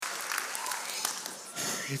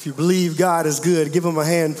If you believe God is good, give him a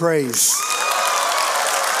hand praise.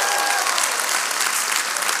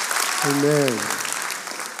 Amen.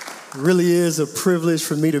 It really is a privilege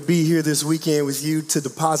for me to be here this weekend with you to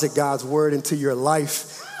deposit God's word into your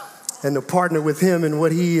life and to partner with him in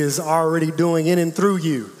what he is already doing in and through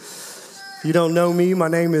you. If you don't know me, my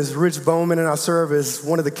name is Rich Bowman, and I serve as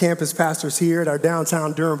one of the campus pastors here at our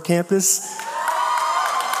downtown Durham campus.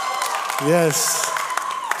 Yes.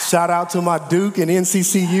 Shout out to my Duke and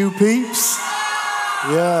NCCU peeps.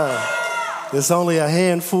 Yeah. It's only a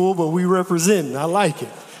handful, but we represent. I like it.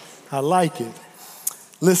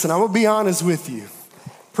 Listen, I'm going to be honest with you.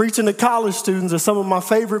 Preaching to college students are some of my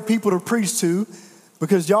favorite people to preach to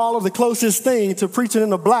because y'all are the closest thing to preaching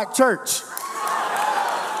in a black church.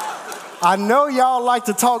 I know y'all like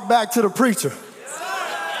to talk back to the preacher.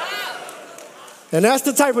 And that's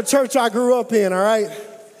the type of church I grew up in, all right?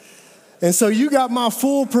 And so you got my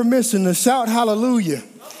full permission to shout hallelujah,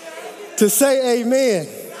 to say amen,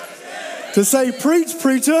 to say preach,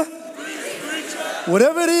 preacher.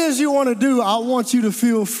 Whatever it is you want to do, I want you to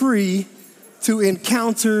feel free to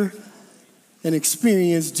encounter and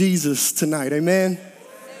experience Jesus tonight. Amen?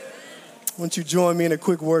 Won't you join me in a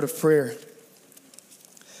quick word of prayer?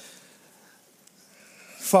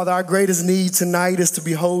 Father, our greatest need tonight is to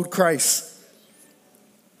behold Christ.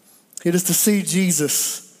 It is to see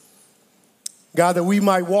Jesus. God, that we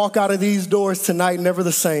might walk out of these doors tonight never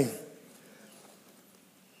the same.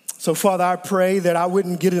 So, Father, I pray that I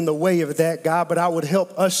wouldn't get in the way of that, God, but I would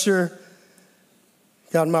help usher,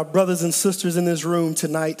 God, my brothers and sisters in this room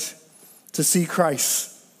tonight to see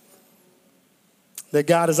Christ. That,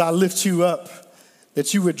 God, as I lift you up,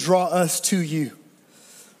 that you would draw us to you.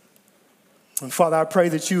 And, Father, I pray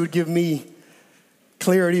that you would give me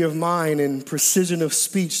clarity of mind and precision of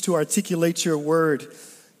speech to articulate your word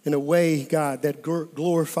in a way, God, that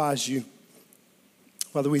glorifies you.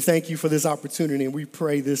 Father, we thank you for this opportunity, and we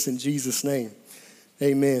pray this in Jesus' name.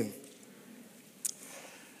 Amen.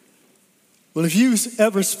 Well, if you've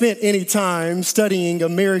ever spent any time studying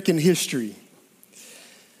American history,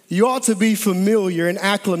 you ought to be familiar and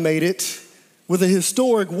acclimated with a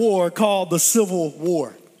historic war called the Civil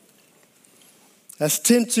War. As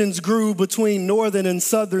tensions grew between northern and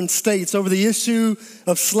southern states over the issue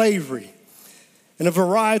of slavery, and a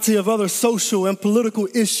variety of other social and political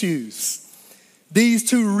issues, these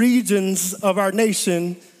two regions of our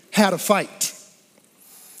nation had a fight.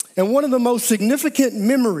 And one of the most significant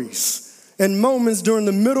memories and moments during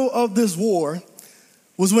the middle of this war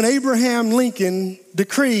was when Abraham Lincoln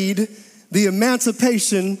decreed the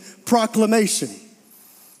Emancipation Proclamation,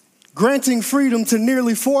 granting freedom to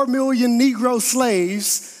nearly 4 million Negro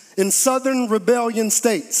slaves in southern rebellion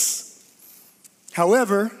states.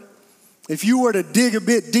 However, if you were to dig a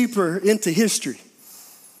bit deeper into history,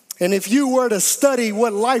 and if you were to study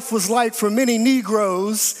what life was like for many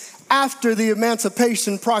Negroes after the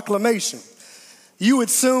Emancipation Proclamation, you would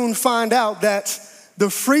soon find out that the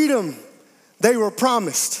freedom they were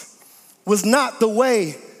promised was not the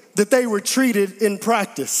way that they were treated in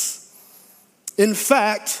practice. In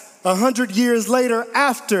fact, 100 years later,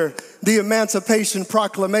 after the Emancipation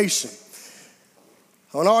Proclamation,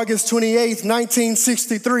 on August 28th,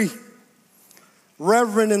 1963,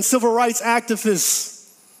 Reverend and civil rights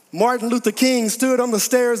activist Martin Luther King stood on the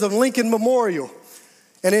stairs of Lincoln Memorial,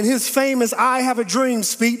 and in his famous "I Have a Dream"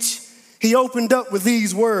 speech, he opened up with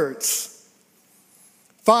these words: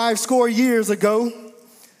 5 years ago,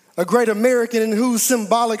 a great American in whose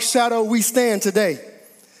symbolic shadow we stand today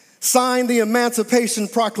signed the Emancipation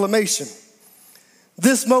Proclamation.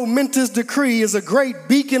 This momentous decree is a great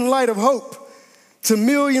beacon light of hope to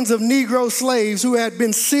millions of Negro slaves who had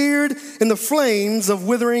been seared in the flames of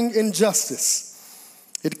withering injustice.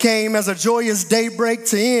 It came as a joyous daybreak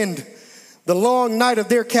to end the long night of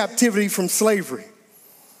their captivity from slavery.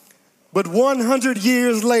 But 100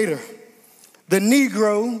 years later, the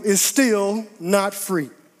Negro is still not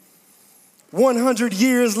free. 100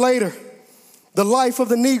 years later, the life of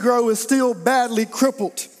the Negro is still badly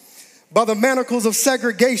crippled by the manacles of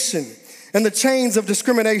segregation and the chains of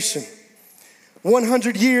discrimination.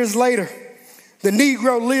 100 years later, the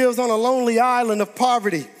Negro lives on a lonely island of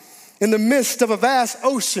poverty in the midst of a vast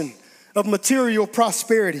ocean of material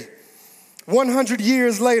prosperity. 100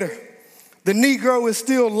 years later, the Negro is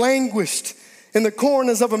still languished in the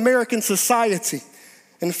corners of American society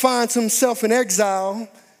and finds himself in exile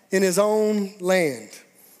in his own land.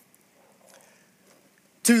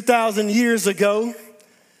 2,000 years ago,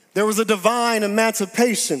 there was a divine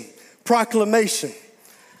emancipation proclamation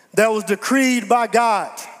that was decreed by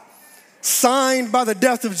God, signed by the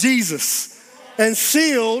death of Jesus, and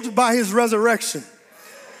sealed by his resurrection.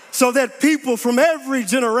 so that people from every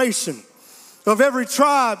generation, of every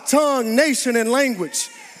tribe, tongue, nation, and language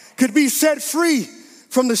could be set free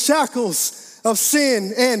from the shackles of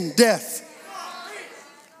sin and death.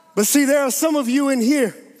 But see, there are some of you in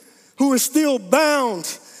here who are still bound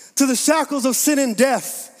to the shackles of sin and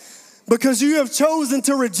death because you have chosen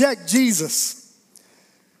to reject Jesus.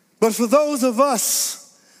 But for those of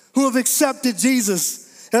us who have accepted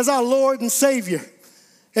Jesus as our Lord and Savior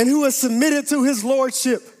and who have submitted to his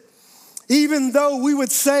lordship, even though we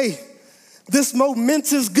would say this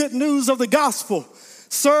momentous good news of the gospel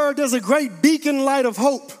served as a great beacon light of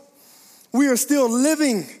hope, we are still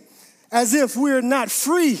living as if we are not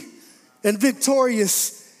free and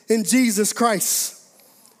victorious in Jesus Christ.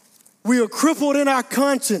 We are crippled in our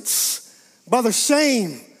conscience by the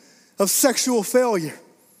shame of sexual failure.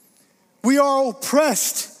 We are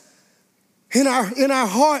oppressed in our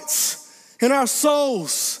hearts, in our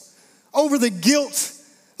souls, over the guilt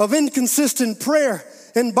of inconsistent prayer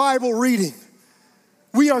and Bible reading.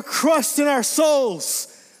 We are crushed in our souls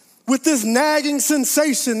with this nagging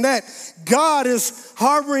sensation that God is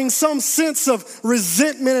harboring some sense of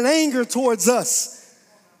resentment and anger towards us.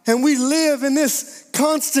 And we live in this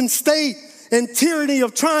constant state and tyranny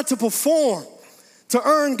of trying to perform to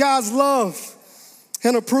earn God's love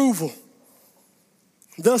and approval.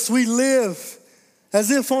 Thus we live as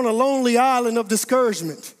if on a lonely island of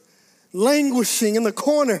discouragement, languishing in the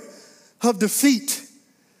corner of defeat.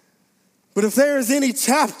 But if there is any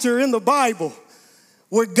chapter in the Bible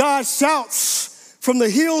where God shouts from the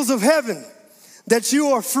hills of heaven that you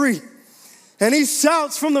are free, and he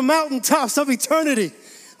shouts from the mountaintops of eternity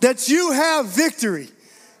that you have victory,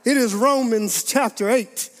 it is Romans chapter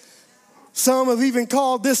 8. Some have even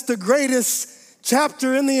called this the greatest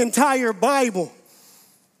chapter in the entire Bible,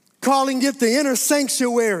 calling it the inner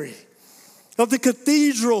sanctuary of the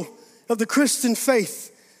cathedral of the Christian faith,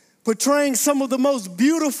 portraying some of the most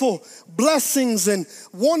beautiful blessings and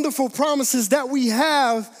wonderful promises that we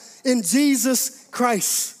have in Jesus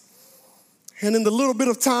Christ. And in the little bit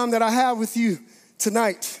of time that I have with you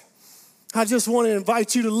tonight, I just want to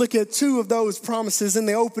invite you to look at two of those promises in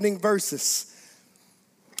the opening verses.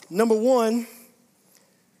 Number one,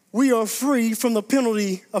 we are free from the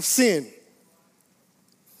penalty of sin.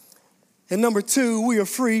 And number two, we are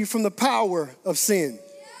free from the power of sin.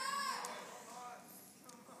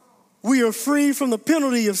 We are free from the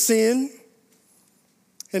penalty of sin,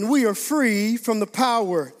 and we are free from the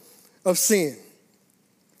power of sin.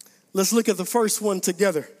 Let's look at the first one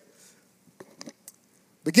together.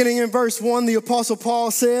 Beginning in verse 1, the Apostle Paul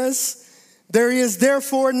says, "There is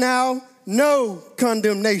therefore now no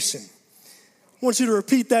condemnation." I want you to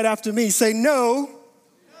repeat that after me. Say, no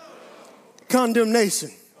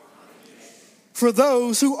condemnation for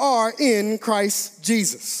those who are in Christ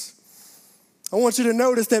Jesus. I want you to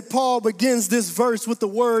notice that Paul begins this verse with the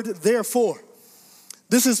word therefore.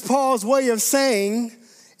 This is Paul's way of saying,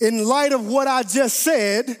 in light of what I just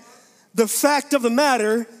said, the fact of the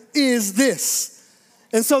matter is this.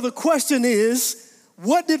 And so the question is,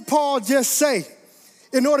 what did Paul just say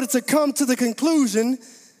in order to come to the conclusion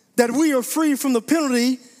that we are free from the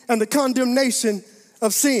penalty and the condemnation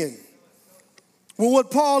of sin? Well,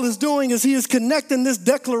 what Paul is doing is he is connecting this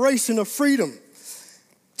declaration of freedom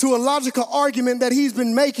to a logical argument that he's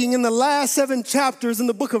been making in the last 7 chapters in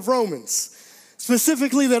the book of Romans,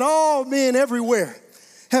 specifically that all men everywhere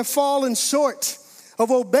have fallen short of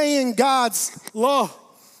obeying God's law.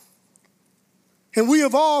 And we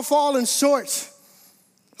have all fallen short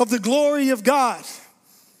of the glory of God.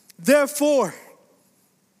 Therefore,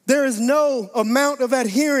 there is no amount of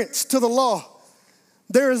adherence to the law.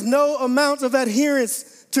 There is no amount of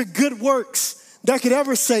adherence to good works that could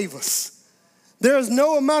ever save us. There is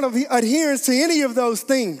no amount of adherence to any of those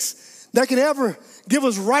things that could ever give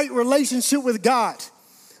us right relationship with God.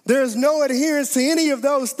 There is no adherence to any of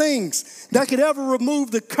those things that could ever remove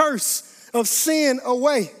the curse of sin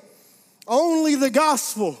away. Only the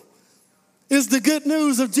gospel is the good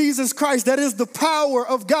news of Jesus Christ. That is the power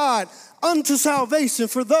of God unto salvation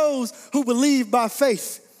for those who believe by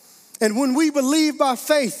faith. And when we believe by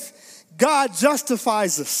faith, God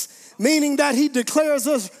justifies us, meaning that he declares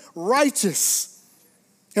us righteous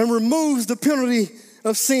and removes the penalty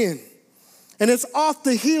of sin. And it's off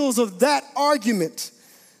the heels of that argument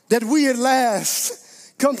that we at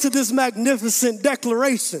last come to this magnificent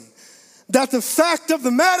declaration that the fact of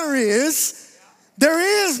the matter is there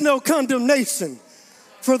is no condemnation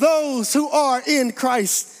for those who are in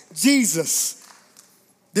Christ Jesus.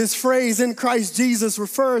 This phrase, in Christ Jesus,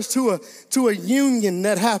 refers to a union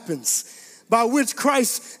that happens by which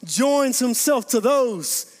Christ joins himself to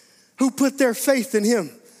those who put their faith in him.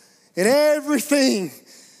 And everything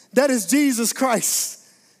that is Jesus Christ,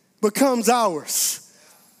 becomes ours.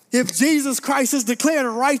 If Jesus Christ is declared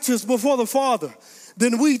righteous before the Father,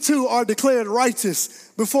 then we too are declared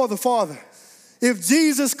righteous before the Father. If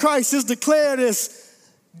Jesus Christ is declared as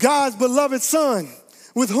God's beloved Son,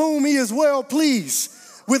 with whom he is well pleased,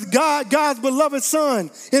 with God's beloved Son,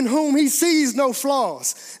 in whom he sees no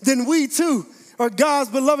flaws, then we too are God's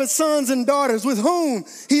beloved sons and daughters, with whom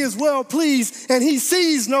he is well pleased and he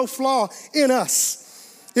sees no flaw in us.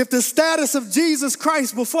 If the status of Jesus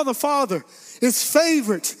Christ before the Father is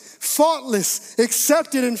favored, faultless,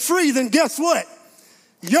 accepted, and free, then guess what?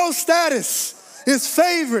 Your status is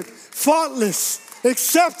favored, faultless,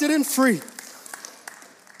 accepted, and free.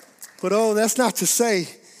 But that's not to say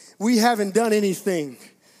we haven't done anything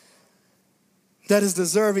that is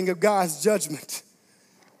deserving of God's judgment.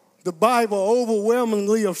 The Bible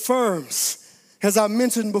overwhelmingly affirms, as I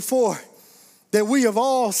mentioned before, that we have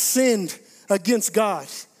all sinned against God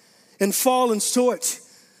and fallen short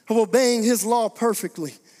of obeying his law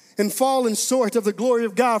perfectly and fallen short of the glory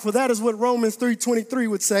of God. For that is what Romans 3:23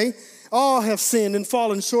 would say. All have sinned and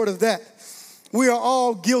fallen short of that. We are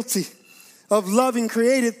all guilty of loving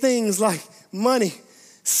created things like money,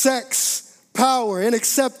 sex, power, and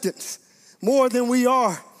acceptance more than we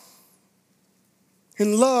are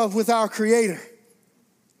in love with our Creator.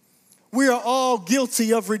 We are all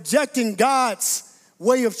guilty of rejecting God's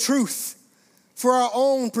way of truth for our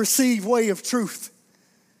own perceived way of truth.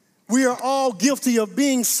 We are all guilty of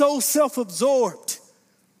being so self-absorbed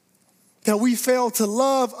that we fail to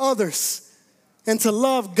love others and to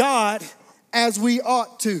love God as we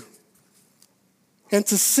ought to, and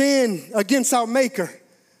to sin against our Maker,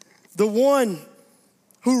 the one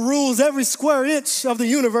who rules every square inch of the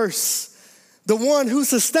universe, the one who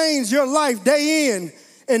sustains your life day in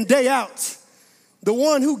and day out, the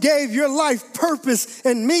one who gave your life purpose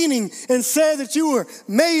and meaning and said that you were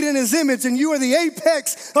made in his image and you are the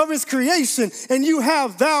apex of his creation and you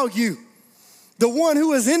have value, the one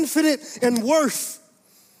who is infinite and worth.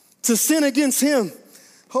 To sin against him,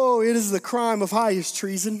 it is the crime of highest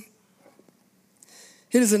treason.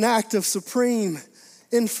 It is an act of supreme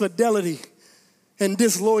infidelity and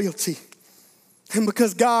disloyalty. And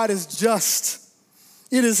because God is just,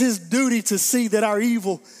 it is his duty to see that our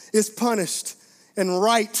evil is punished and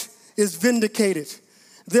right is vindicated.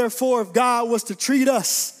 Therefore, if God was to treat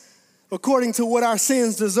us according to what our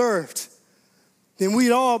sins deserved, then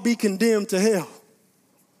we'd all be condemned to hell.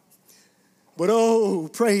 But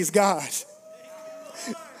praise God.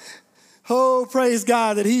 Praise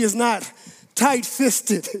God that he is not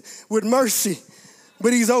tight-fisted with mercy,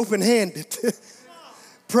 but he's open-handed.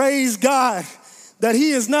 Praise God that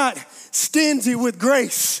he is not stingy with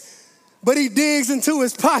grace, but he digs into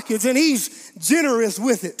his pockets and he's generous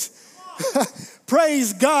with it.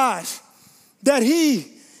 Praise God that he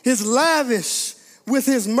is lavish with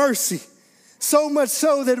his mercy, so much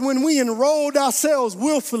so that when we enrolled ourselves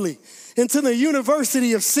willfully into the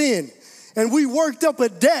university of sin and we worked up a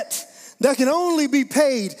debt that can only be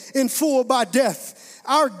paid in full by death,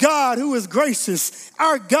 our God who is gracious,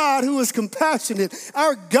 our God who is compassionate,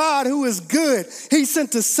 our God who is good, he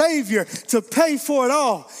sent a Savior to pay for it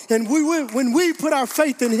all. And when we put our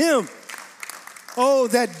faith in him,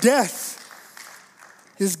 that death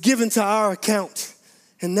is given to our account.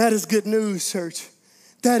 And that is good news, church.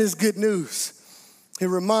 That is good news. It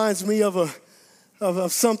reminds me of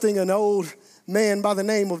something an old man by the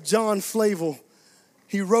name of John Flavel.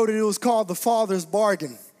 He wrote it. It was called The Father's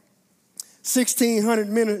Bargain. 1600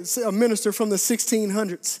 a minister from the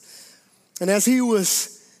 1600s. And as he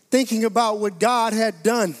was thinking about what God had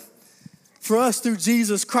done for us through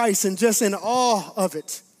Jesus Christ and just in awe of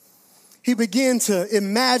it, he began to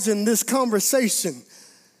imagine this conversation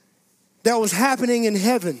that was happening in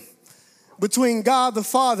heaven between God the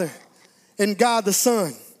Father and God the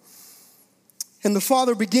Son. And the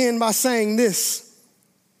Father began by saying this: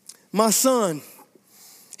 "My son,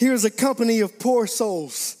 here's a company of poor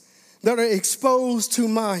souls that are exposed to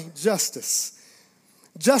my justice.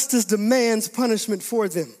 Justice demands punishment for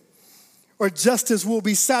them, or justice will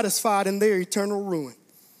be satisfied in their eternal ruin.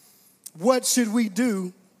 What should we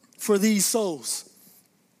do for these souls?"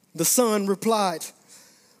 The son replied,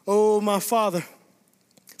 "Oh, my Father,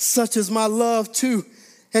 such is my love to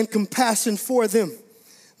and compassion for them,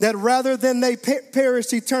 that rather than they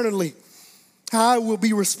perish eternally, I will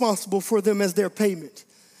be responsible for them as their payment.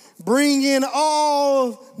 Bring in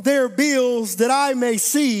all their bills that I may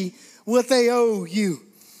see what they owe you.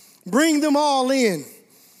 Bring them all in,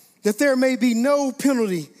 that there may be no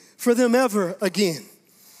penalty for them ever again.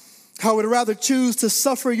 I would rather choose to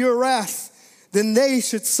suffer your wrath than they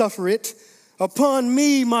should suffer it. Upon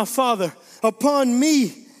me, my Father, upon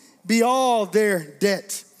me be all their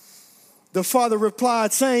debt. The father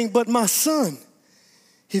replied, saying, but my son,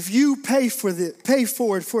 if you pay for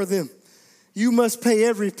it for them, you must pay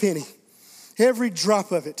every penny, every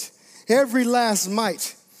drop of it, every last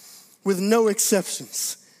mite, with no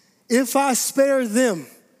exceptions. If I spare them,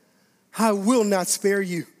 I will not spare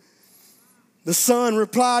you. The son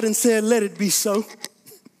replied and said, let it be so.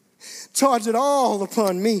 Charge it all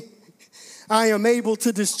upon me. I am able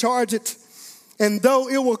to discharge it. And though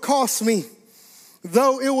it will cost me,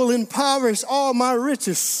 though it will impoverish all my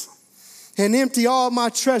riches and empty all my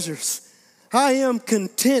treasures, I am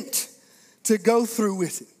content to go through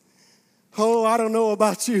with it. Oh, I don't know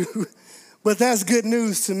about you, but that's good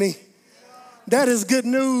news to me. That is good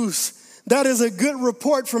news. That is a good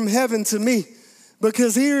report from heaven to me,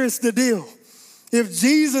 because here's the deal. If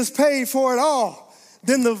Jesus paid for it all,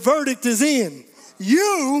 then the verdict is in.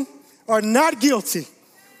 You are not guilty.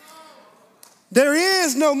 There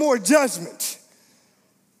is no more judgment.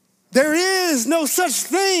 There is no such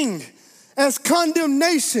thing as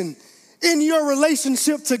condemnation in your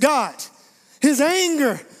relationship to God. His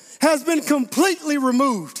anger has been completely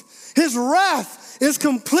removed. His wrath is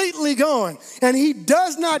completely gone. And he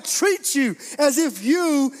does not treat you as if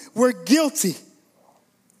you were guilty.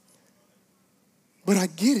 But I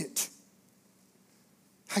get it.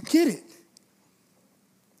 I get it.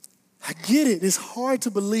 I get it. It's hard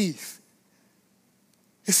to believe.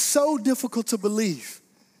 It's so difficult to believe.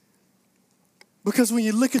 Because when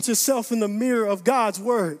you look at yourself in the mirror of God's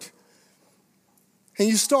word and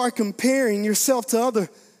you start comparing yourself to other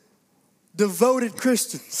devoted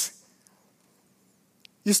Christians,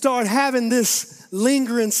 you start having this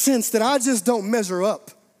lingering sense that I just don't measure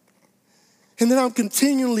up. And then I'm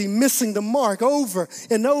continually missing the mark over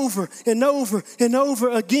and over and over and over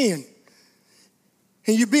again.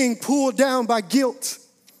 And you're being pulled down by guilt.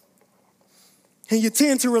 And you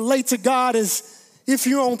tend to relate to God as if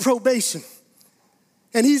you're on probation.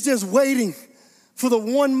 And he's just waiting for the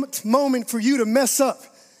one moment for you to mess up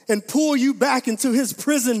and pull you back into his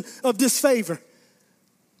prison of disfavor.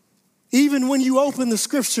 Even when you open the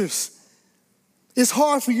scriptures, it's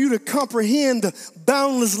hard for you to comprehend the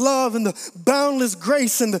boundless love and the boundless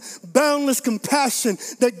grace and the boundless compassion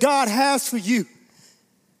that God has for you.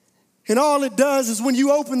 And all it does is when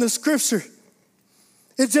you open the scripture,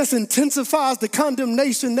 it just intensifies the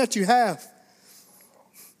condemnation that you have.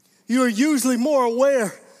 You are usually more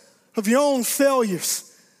aware of your own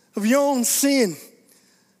failures, of your own sin,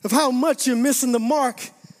 of how much you're missing the mark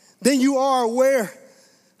than you are aware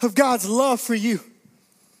of God's love for you.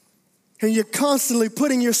 And you're constantly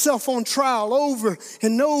putting yourself on trial over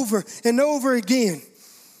and over and over again,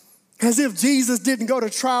 as if Jesus didn't go to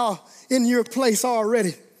trial in your place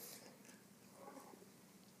already.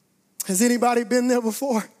 Has anybody been there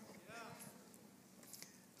before?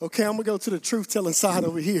 Okay, I'm going to go to the truth-telling side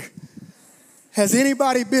over here. Has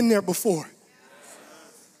anybody been there before?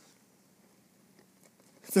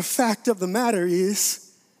 The fact of the matter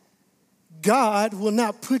is, God will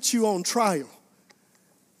not put you on trial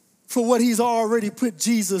for what he's already put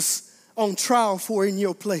Jesus on trial for in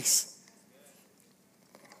your place.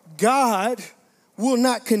 God will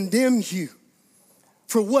not condemn you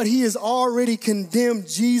for what he has already condemned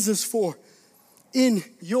Jesus for in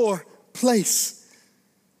your place.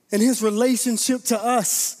 And his relationship to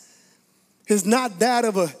us is not that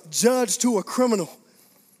of a judge to a criminal.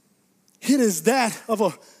 It is that of a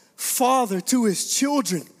father to his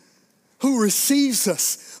children who receives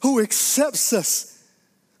us, who accepts us,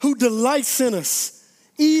 who delights in us,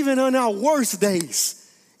 even on our worst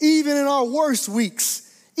days, even in our worst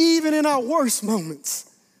weeks, even in our worst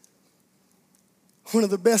moments. One of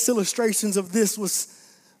the best illustrations of this was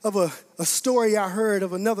of a story I heard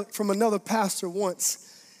from another pastor once.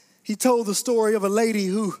 He told the story of a lady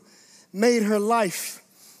who made her life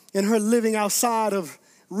and her living outside of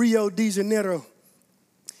Rio de Janeiro.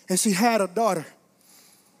 And she had a daughter.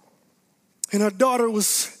 And her daughter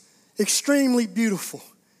was extremely beautiful.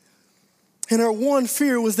 And her one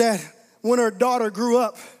fear was that when her daughter grew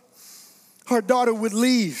up, her daughter would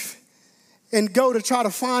leave and go to try to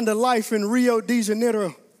find a life in Rio de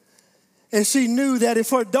Janeiro. And she knew that if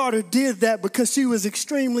her daughter did that, because she was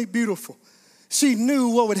extremely beautiful, she knew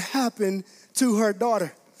what would happen to her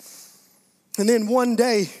daughter. And then one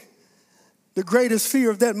day, the greatest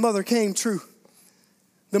fear of that mother came true.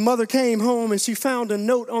 The mother came home and she found a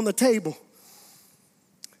note on the table.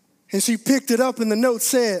 And she picked it up and the note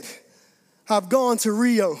said, I've gone to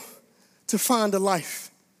Rio to find a life.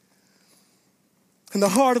 And the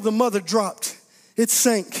heart of the mother dropped. It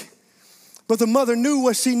sank. But the mother knew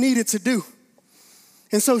what she needed to do.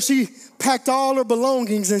 And so she packed all her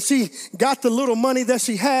belongings, and she got the little money that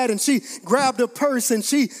she had, and she grabbed her purse, and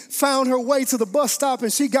she found her way to the bus stop,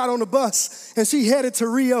 and she got on the bus, and she headed to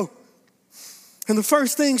Rio. And the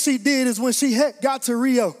first thing she did is when she got to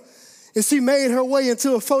Rio, is she made her way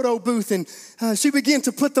into a photo booth, and she began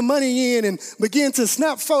to put the money in and began to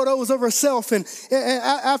snap photos of herself. And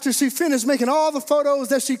after she finished making all the photos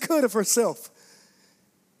that she could of herself,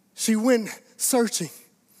 she went searching.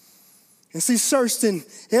 And she searched in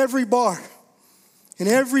every bar, in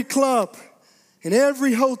every club, in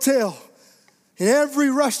every hotel, in every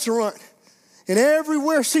restaurant, and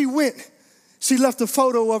everywhere she went, she left a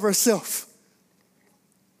photo of herself.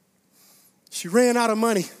 She ran out of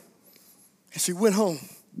money, and she went home.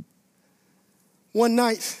 One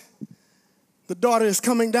night, the daughter is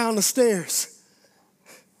coming down the stairs,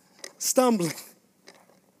 stumbling.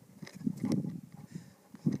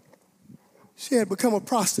 She had become a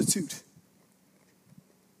prostitute.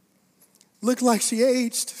 Looked like she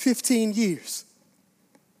aged 15 years.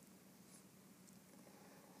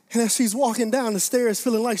 And as she's walking down the stairs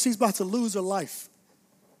feeling like she's about to lose her life,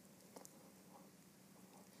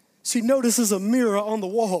 she notices a mirror on the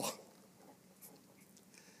wall.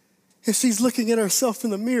 And she's looking at herself in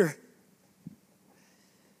the mirror.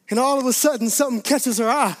 And all of a sudden, something catches her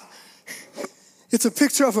eye. It's a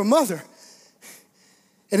picture of her mother.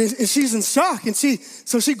 And she's in shock. And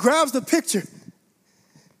so she grabs the picture.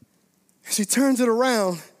 And she turns it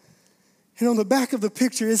around. And on the back of the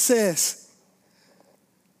picture, it says,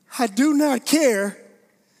 "I do not care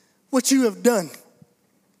what you have done.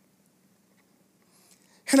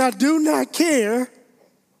 And I do not care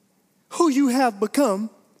who you have become.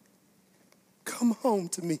 Come home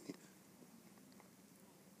to me.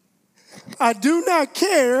 I do not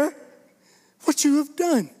care what you have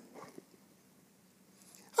done.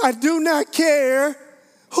 I do not care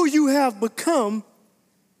who you have become.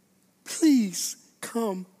 Please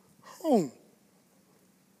come home.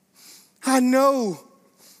 I know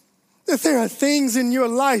that there are things in your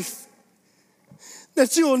life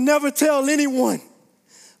that you will never tell anyone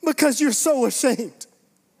because you're so ashamed.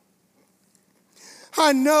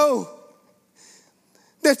 I know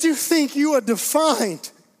that you think you are defined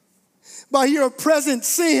by your present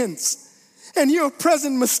sins and your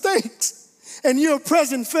present mistakes and your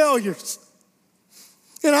present failures.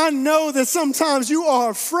 And I know that sometimes you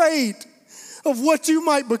are afraid of what you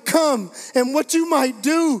might become and what you might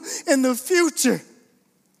do in the future.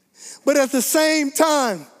 But at the same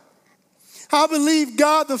time, I believe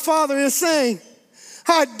God the Father is saying,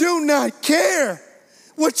 I do not care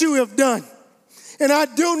what you have done. And I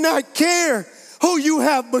do not care who you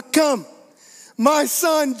have become. My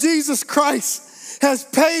son, Jesus Christ, has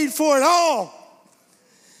paid for it all.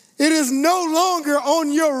 It is no longer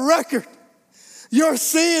on your record. Your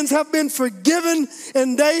sins have been forgiven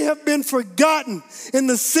and they have been forgotten in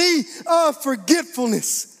the sea of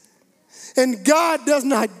forgetfulness. And God does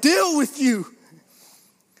not deal with you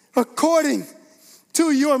according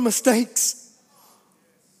to your mistakes.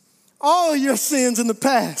 All your sins in the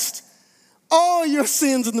past, all your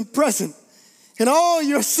sins in the present, and all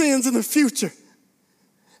your sins in the future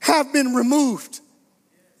have been removed.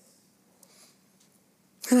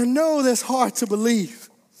 And I know that's hard to believe.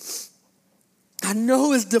 I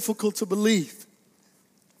know it's difficult to believe.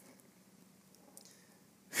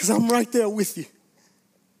 Because I'm right there with you.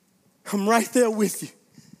 I'm right there with you.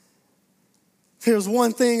 If there's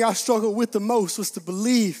one thing I struggled with the most was to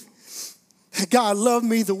believe that God loved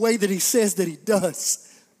me the way that he says that he does.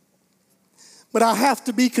 But I have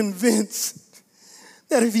to be convinced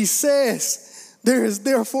that if he says there is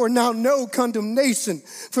therefore now no condemnation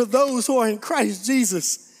for those who are in Christ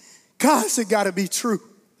Jesus, God's it got to be true.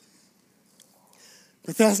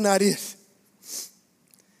 But that's not it.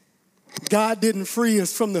 God didn't free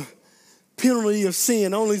us from the penalty of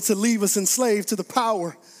sin only to leave us enslaved to the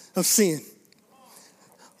power of sin.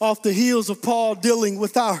 Off the heels of Paul dealing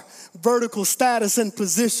with our vertical status and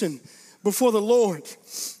position before the Lord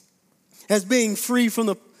as being free from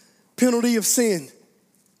the penalty of sin,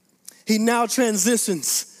 he now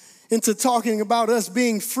transitions into talking about us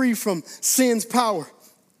being free from sin's power.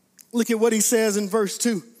 Look at what he says in verse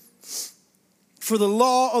 2. For the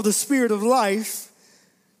law of the Spirit of life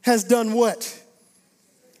has done what?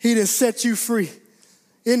 He has set you free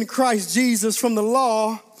in Christ Jesus from the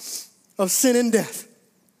law of sin and death.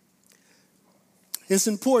 It's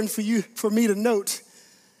important for me to note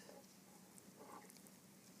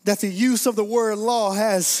that the use of the word law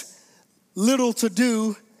has little to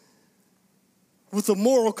do with the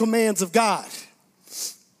moral commands of God.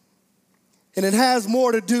 And it has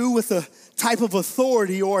more to do with a type of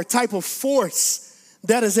authority or a type of force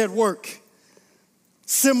that is at work.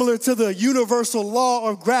 similar to the universal law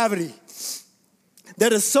of gravity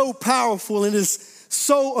that is so powerful and is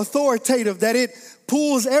so authoritative that it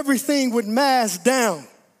pulls everything with mass down.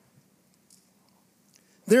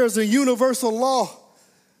 There is a universal law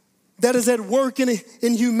that is at work in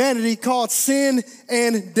humanity called sin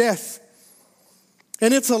and death.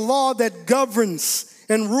 And it's a law that governs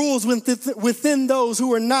and rules within those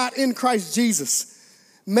who are not in Christ Jesus,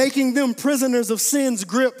 making them prisoners of sin's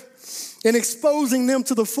grip and exposing them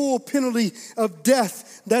to the full penalty of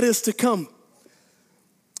death that is to come.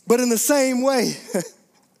 But in the same way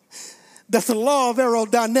that the law of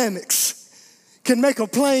aerodynamics can make a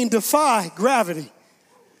plane defy gravity,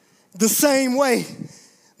 the same way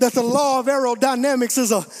that the law of aerodynamics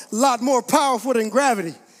is a lot more powerful than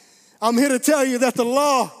gravity, I'm here to tell you that the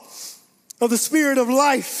law of the Spirit of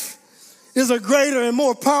life is a greater and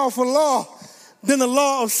more powerful law than the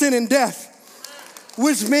law of sin and death,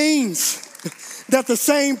 which means that the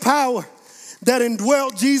same power that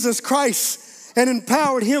indwelt Jesus Christ and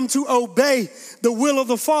empowered him to obey the will of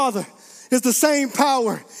the Father is the same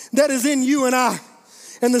power that is in you and I,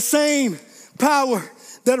 and the same power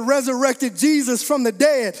that resurrected Jesus from the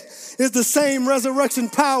dead is the same resurrection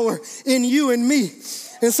power in you and me.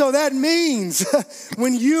 And so that means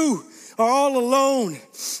when you are all alone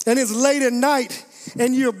and it's late at night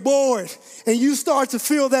and you're bored and you start to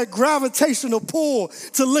feel that gravitational pull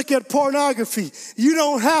to look at pornography, you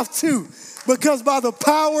don't have to, because by the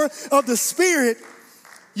power of the Spirit,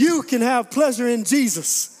 you can have pleasure in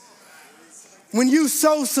Jesus. When you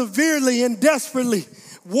so severely and desperately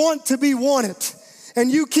want to be wanted, and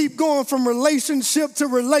you keep going from relationship to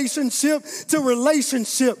relationship to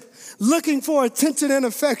relationship, looking for attention and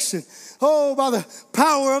affection. Oh, by the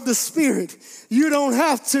power of the Spirit, you don't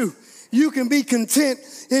have to. You can be content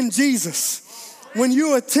in Jesus. When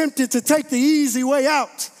you attempted to take the easy way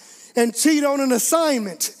out and cheat on an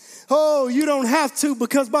assignment, oh, you don't have to,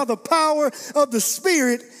 because by the power of the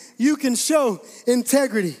Spirit, you can show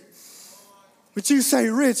integrity. But you say,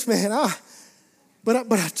 Rich, man, but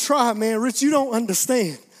I tried, man. Rich, you don't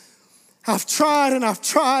understand. I've tried and I've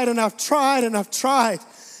tried and I've tried and I've tried.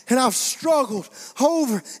 And I've struggled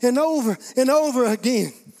over and over and over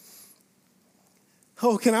again.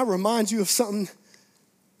 Oh, can I remind you of something?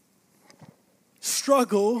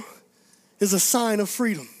 Struggle is a sign of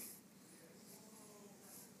freedom.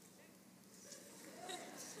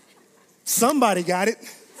 Somebody got it.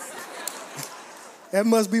 That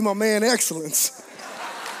must be my man, Excellence.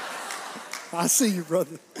 I see you,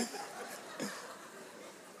 brother.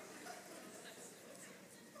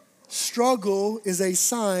 Struggle is a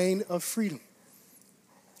sign of freedom.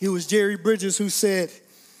 It was Jerry Bridges who said,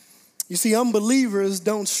 you see, unbelievers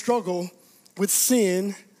don't struggle with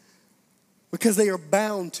sin because they are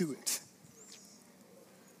bound to it.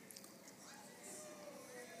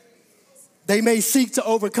 They may seek to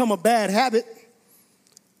overcome a bad habit,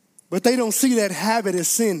 but they don't see that habit as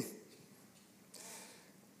sin.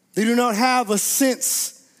 They do not have a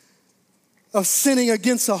sense of sinning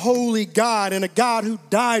against a holy God and a God who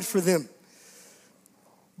died for them.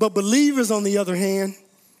 But believers, on the other hand,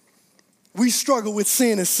 we struggle with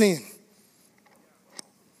sin as sin.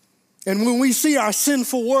 And when we see our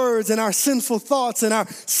sinful words and our sinful thoughts and our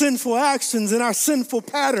sinful actions and our sinful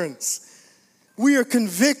patterns, we are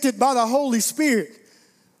convicted by the Holy Spirit.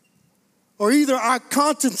 Or either our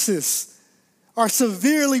consciences are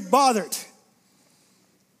severely bothered.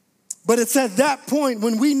 But it's at that point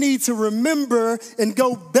when we need to remember and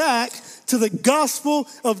go back to the gospel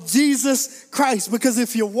of Jesus Christ. Because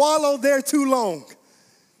if you wallow there too long,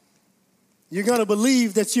 you're going to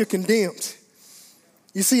believe that you're condemned.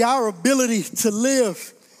 You see, our ability to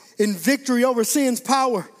live in victory over sin's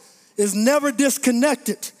power is never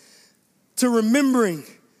disconnected to remembering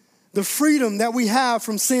the freedom that we have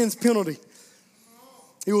from sin's penalty.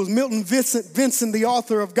 It was Milton Vincent, the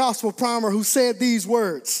author of Gospel Primer, who said these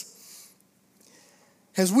words.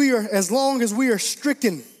 As long as we are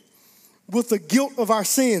stricken with the guilt of our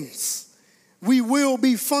sins, we will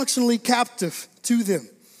be functionally captive to them.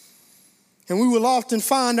 And we will often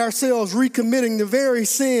find ourselves recommitting the very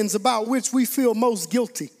sins about which we feel most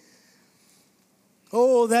guilty.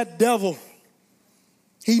 Oh, that devil.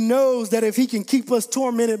 He knows that if he can keep us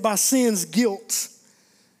tormented by sin's guilt,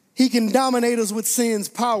 he can dominate us with sin's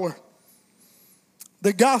power.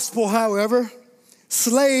 The gospel, however,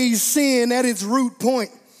 slays sin at its root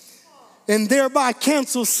point and thereby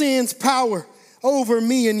cancels sin's power over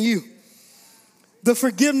me and you. The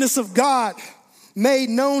forgiveness of God made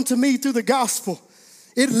known to me through the gospel,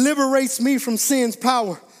 it liberates me from sin's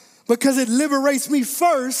power because it liberates me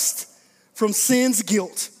first from sin's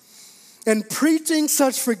guilt. And preaching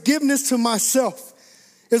such forgiveness to myself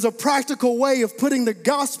is a practical way of putting the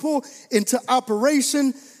gospel into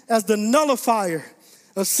operation as the nullifier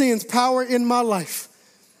of sin's power in my life.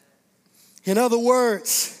 In other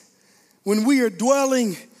words, when we are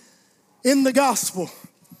dwelling in the gospel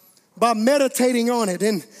by meditating on it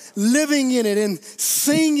and living in it and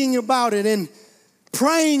singing about it and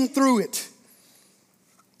praying through it,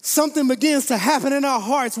 something begins to happen in our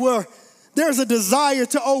hearts where there's a desire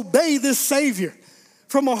to obey this Savior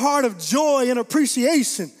from a heart of joy and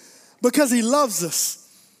appreciation because he loves us.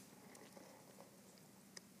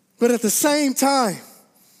 But at the same time,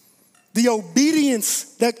 the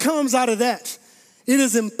obedience that comes out of that, it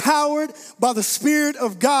is empowered by the Spirit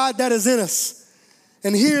of God that is in us.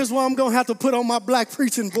 And here's where I'm going to have to put on my black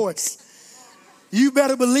preaching voice. You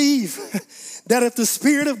better believe that if the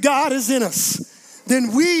Spirit of God is in us,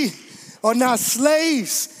 then we are not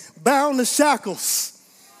slaves bound to shackles.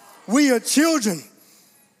 We are children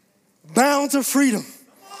bound to freedom.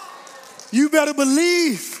 You better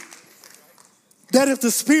believe that if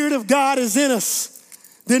the Spirit of God is in us,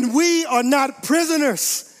 then we are not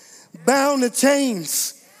prisoners bound to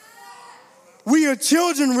chains. We are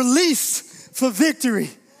children released for victory.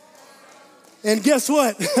 And guess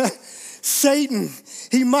what? Satan,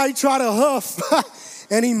 he might try to huff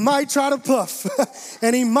and he might try to puff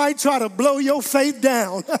and he might try to blow your faith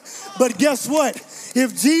down. But guess what?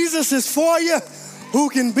 If Jesus is for you, who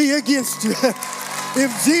can be against you?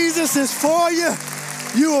 If Jesus is for you,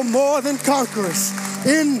 you are more than conquerors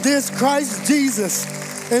in this Christ Jesus.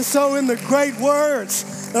 And so in the great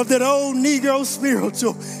words of that old Negro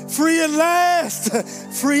spiritual, free at last,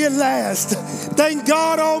 free at last. Thank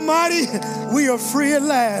God Almighty, we are free at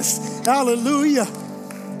last. Hallelujah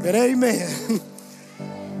and amen.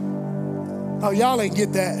 Oh, y'all ain't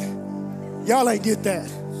get that. Y'all ain't get that.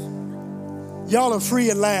 Y'all are free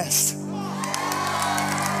at last.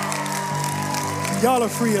 Y'all are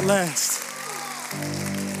free at last.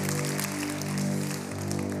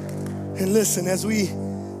 And listen, as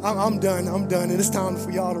I'm done, and it's time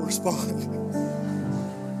for y'all to respond.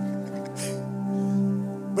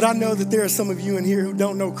 But I know that there are some of you in here who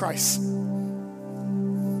don't know Christ.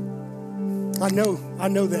 I know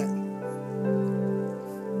that.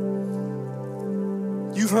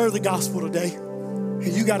 You've heard the gospel today,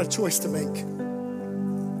 and you got a choice to make.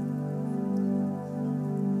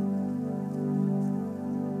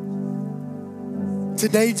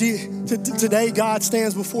 Today, God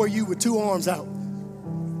stands before you with two arms out.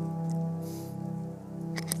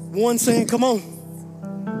 One saying, come on.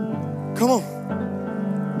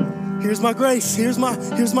 Here's my grace. Here's my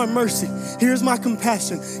mercy. Here's my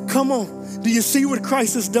compassion. Come on. Do you see what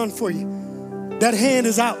Christ has done for you? That hand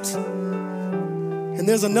is out. And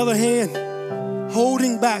there's another hand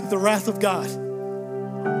holding back the wrath of God.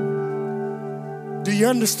 Do you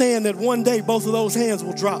understand that one day both of those hands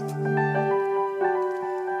will drop?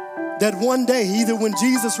 That one day, either when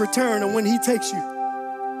Jesus returns or when he takes you,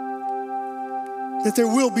 that there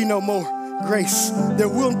will be no more grace. There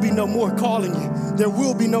will be no more calling you. There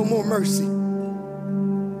will be no more mercy.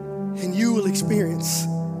 And you will experience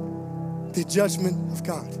the judgment of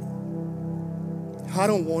God. I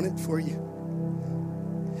don't want it for you.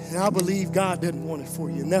 And I believe God didn't want it for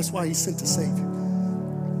you. And that's why he sent the Savior.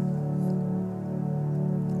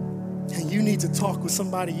 And you need to talk with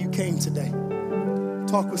somebody you came today.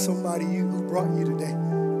 Talk with somebody who brought you today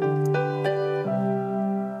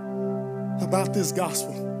about this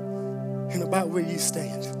gospel and about where you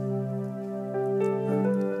stand.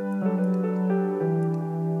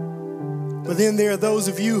 But then there are those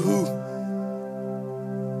of you who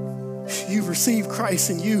you've received Christ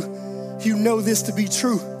and you know this to be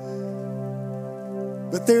true.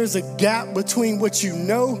 But there's a gap between what you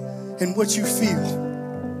know and what you feel.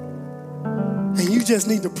 And you just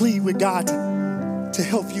need to plead with God to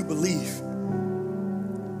help you believe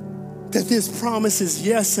that this promise is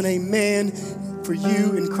yes and amen for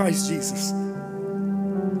you in Christ Jesus.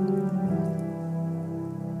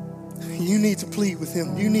 You need to plead with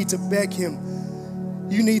him. You need to beg him.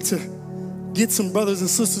 You need to get some brothers and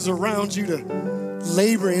sisters around you to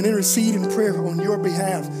labor and intercede in prayer on your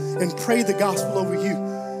behalf and pray the gospel over you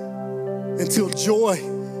until joy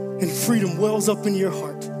and freedom wells up in your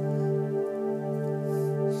heart.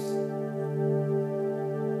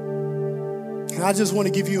 And I just want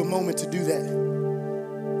to give you a moment to do that.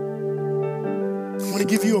 I want to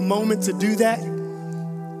give you a moment to do that.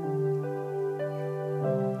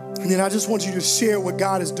 And then I just want you to share what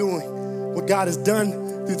God is doing, what God has done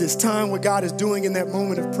through this time, what God is doing in that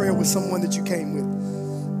moment of prayer with someone that you came with.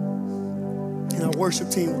 And our worship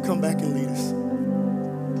team will come back and lead us.